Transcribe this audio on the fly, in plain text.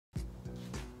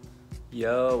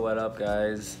Yo, what up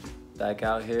guys? Back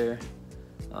out here.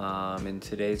 In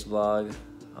today's vlog,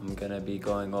 I'm gonna be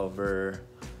going over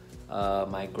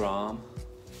my Grom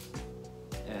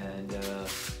and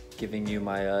giving you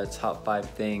my top 5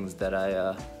 things that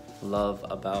I love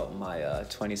about my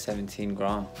 2017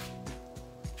 Grom.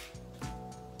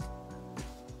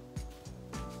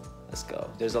 Let's go.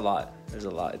 There's a lot,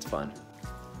 it's fun.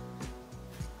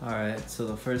 Alright, so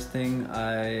the first thing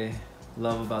I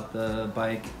love about the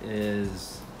bike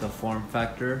is the form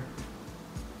factor.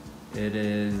 It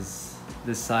is,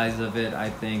 the size of it I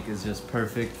think is just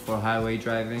perfect for highway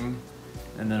driving,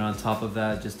 and then on top of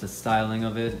that, just the styling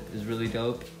of it is really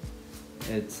dope.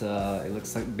 It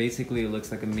looks like, basically it looks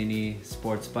like a mini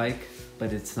sports bike,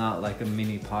 but it's not like a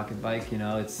mini pocket bike, you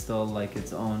know, it's still like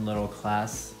its own little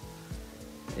class.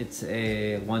 It's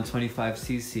a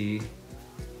 125cc.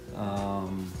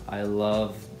 I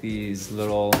love these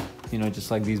little, you know, just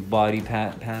like these body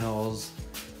panels.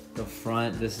 The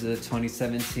front, this is a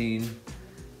 2017,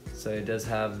 so it does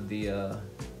have the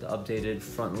updated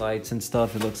front lights and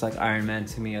stuff. It looks like Iron Man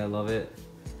to me. I love it.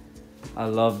 I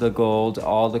love the gold.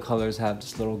 All the colors have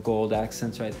just little gold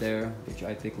accents right there, which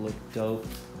I think look dope.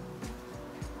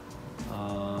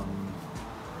 And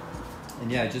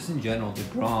yeah, just in general, the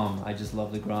Grom, I just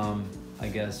love the Grom. I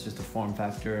guess just the form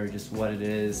factor, just what it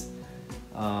is.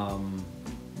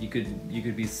 You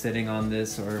could be sitting on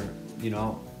this, or you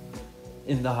know,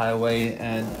 in the highway,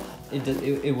 and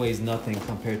it weighs nothing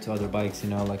compared to other bikes. You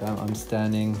know, like I'm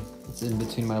standing, it's in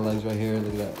between my legs right here.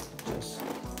 Look at that, just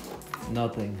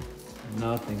nothing,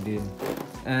 dude.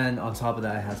 And on top of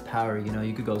that, it has power. You know,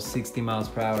 you could go 60 miles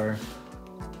per hour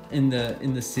in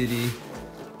the city.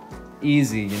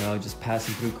 Easy, you know, just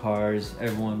passing through cars.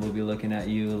 Everyone will be looking at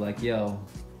you like, yo,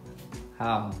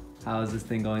 how is this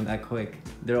thing going that quick?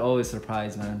 They're always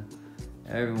surprised, man.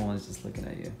 Everyone's just looking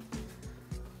at you.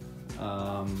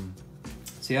 So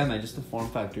yeah, man, just the form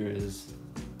factor is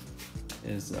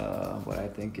what I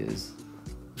think is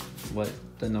what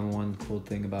the #1 cool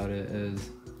thing about it is.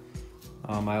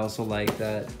 I also like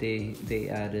that they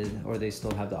added, or they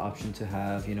still have the option to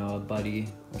have, you know, a buddy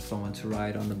or someone to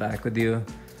ride on the back with you.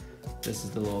 This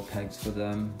is the little pegs for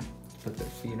them to put their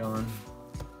feet on.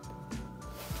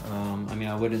 I mean,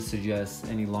 I wouldn't suggest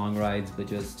any long rides, but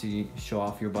just to show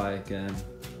off your bike and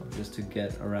just to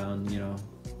get around, you know,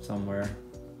 somewhere.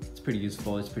 It's pretty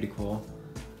useful, it's pretty cool.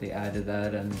 They added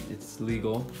that and it's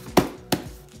legal.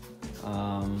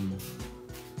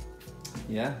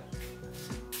 Yeah,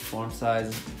 form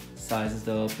size is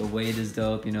dope, the weight is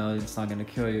dope, you know, it's not gonna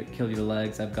kill your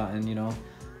legs. I've gotten, you know,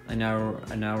 an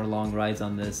hour long rides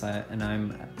on this, and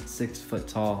I'm 6 foot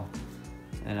tall,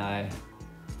 and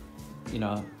you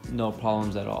know, no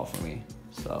problems at all for me.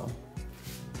 So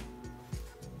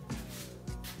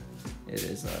it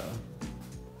is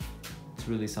it's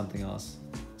really something else.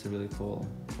 It's a really cool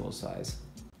size.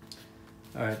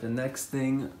 All right, the next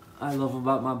thing I love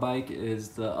about my bike is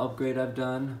the upgrade I've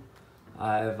done.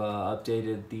 I've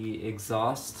updated the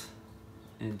exhaust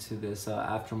into this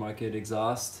aftermarket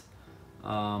exhaust.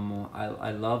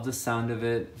 I love the sound of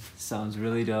it. Sounds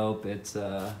really dope. It's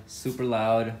super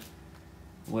loud,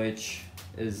 which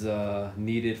is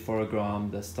needed for a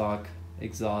Grom. The stock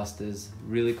exhaust is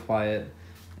really quiet,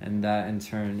 and that in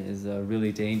turn is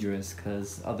really dangerous,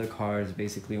 because other cars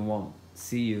basically won't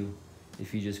see you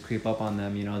if you just creep up on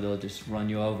them. You know, they'll just run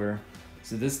you over.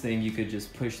 So this thing, you could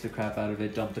just push the crap out of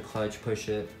it, dump the clutch, push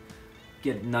it,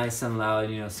 get nice and loud,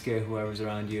 you know, scare whoever's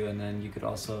around you, and then you could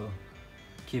also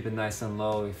keep it nice and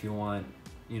low if you want,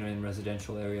 you know, in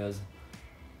residential areas.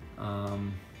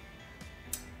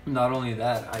 Not only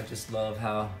that, I just love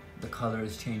how the color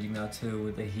is changing now too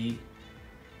with the heat.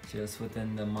 Just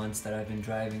within the months that I've been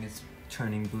driving, it's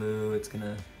turning blue. It's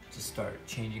gonna just start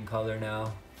changing color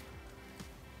now.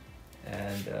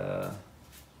 And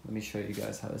let me show you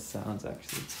guys how it sounds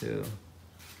actually too.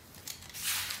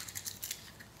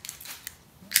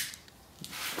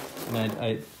 And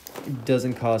it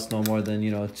doesn't cost no more than, you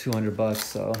know, 200 bucks,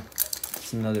 so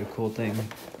it's another cool thing.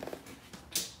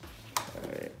 All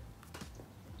right.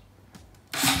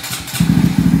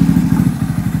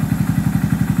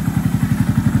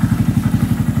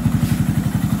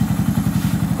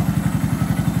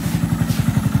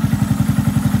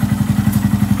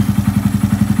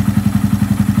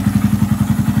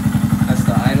 That's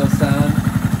the idle sound.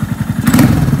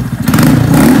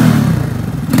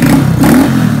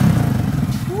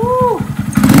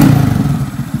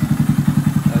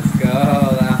 Let's go,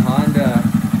 that Honda.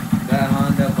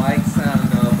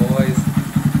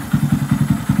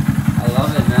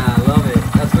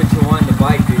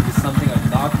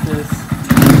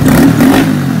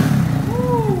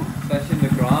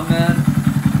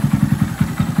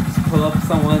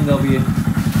 someone,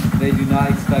 they do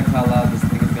not expect how loud this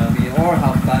thing is gonna be or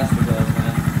how fast it goes,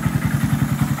 man.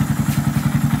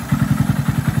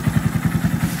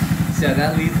 So yeah,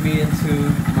 that leads me into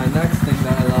my next thing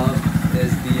that I love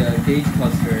is the gauge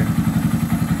cluster.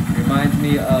 It reminds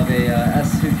me of a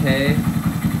S2K.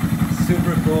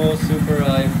 Super cool, super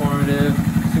informative,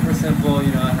 super simple.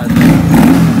 You know, it has the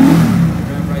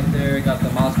rim right there, got the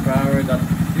miles per hour, got the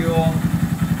fuel.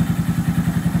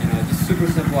 You know, just super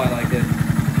simple. I like it.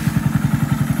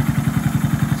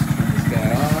 Let's turn this guy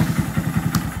off.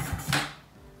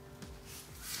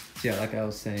 So yeah, like I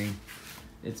was saying,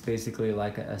 it's basically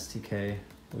like a STK,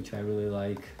 which I really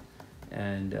like,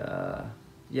 and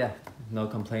yeah, no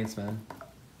complaints, man.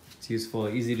 It's useful,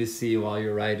 easy to see while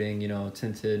you're riding, you know,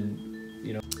 tinted,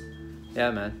 you know. Yeah,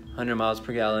 man, 100 miles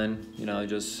per gallon, you know,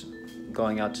 just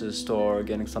going out to the store,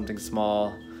 getting something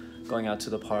small, going out to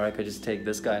the park. I just take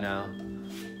this guy now.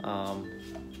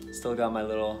 Still got my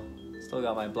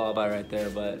blow by right there,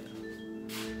 but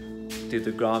dude,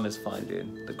 the Grom is fun,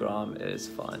 dude. The Grom is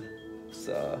fun.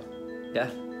 So yeah,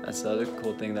 that's the other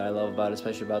cool thing that I love about it,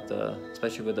 especially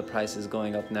with the prices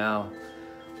going up now.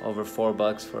 Over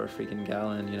 $4 for a freaking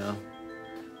gallon, you know.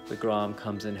 The Grom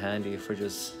comes in handy for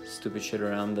just stupid shit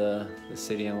around the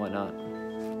city and whatnot.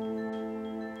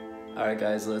 Alright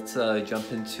guys, let's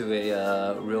jump into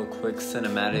a real quick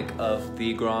cinematic of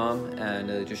the Grom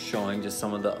and just showing just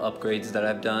some of the upgrades that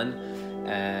I've done,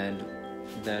 and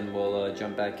then we'll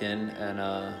jump back in and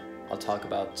I'll talk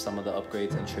about some of the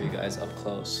upgrades and show you guys up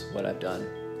close what I've done.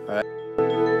 Alright.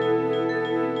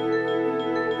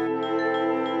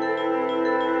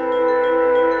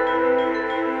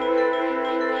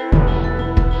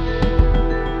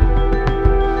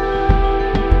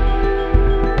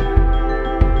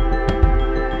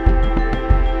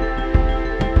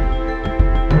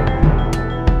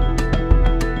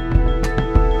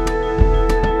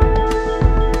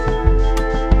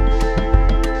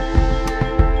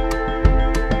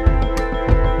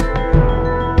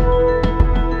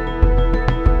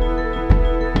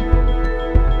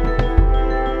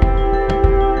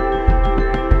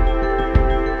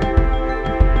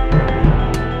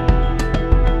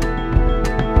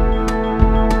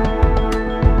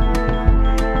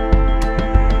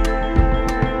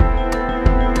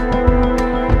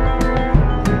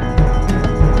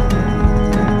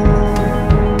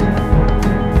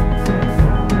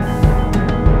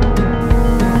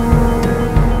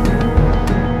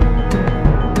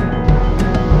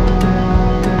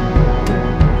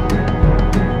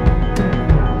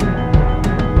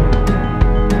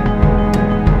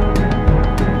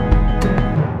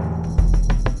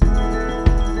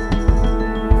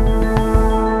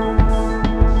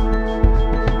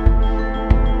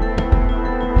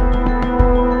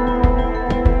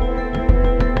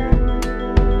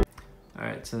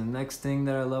 So the next thing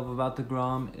that I love about the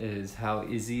Grom is how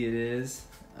easy it is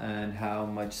and how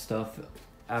much stuff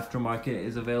aftermarket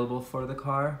is available for the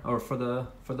car or for the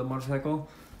motorcycle.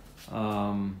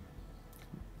 I'm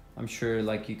sure,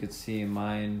 like you could see in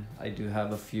mine, I do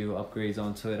have a few upgrades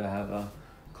onto it. I have a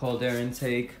cold air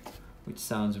intake, which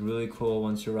sounds really cool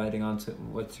once you're riding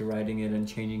it and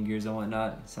changing gears and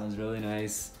whatnot. It sounds really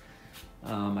nice.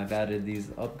 I've added these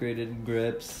upgraded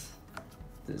grips,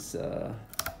 this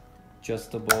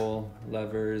adjustable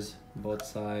levers both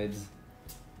sides.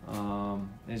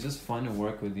 It's just fun to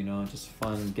work with, you know, just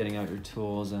fun getting out your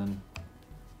tools and,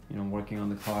 you know, working on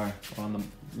the car or on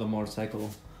the motorcycle.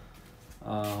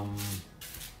 I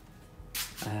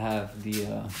have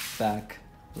the back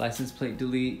license plate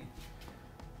delete,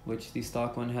 which the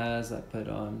stock one has. I put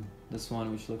on this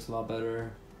one, which looks a lot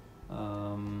better.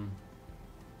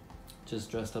 Just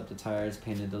dressed up the tires,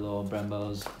 painted the little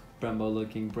Brembo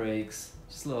looking brakes.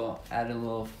 Just added a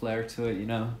little flair to it, you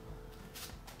know.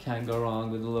 Can't go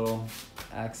wrong with the little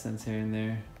accents here and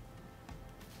there.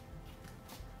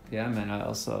 Yeah, man, I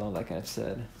also, like I've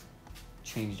said,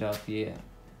 changed out the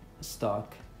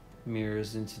stock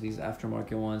mirrors into these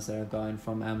aftermarket ones that I've gotten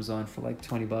from Amazon for like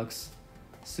 20 bucks.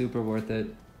 Super worth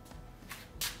it.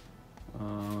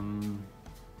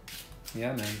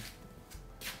 Yeah, man.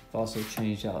 I've also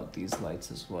changed out these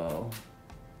lights as well.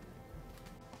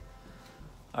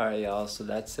 Alright, y'all, so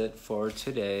that's it for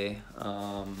today.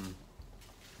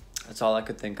 That's all I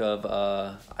could think of.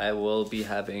 I will be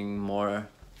having more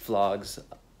vlogs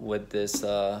with this,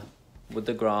 with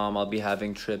the Grom. I'll be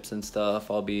having trips and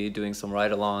stuff. I'll be doing some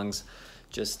ride-alongs.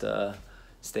 Just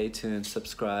stay tuned,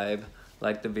 subscribe,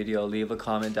 like the video, leave a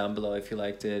comment down below if you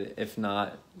liked it. If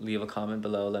not, leave a comment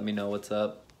below. Let me know what's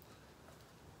up.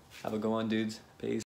 Have a good one, dudes. Peace.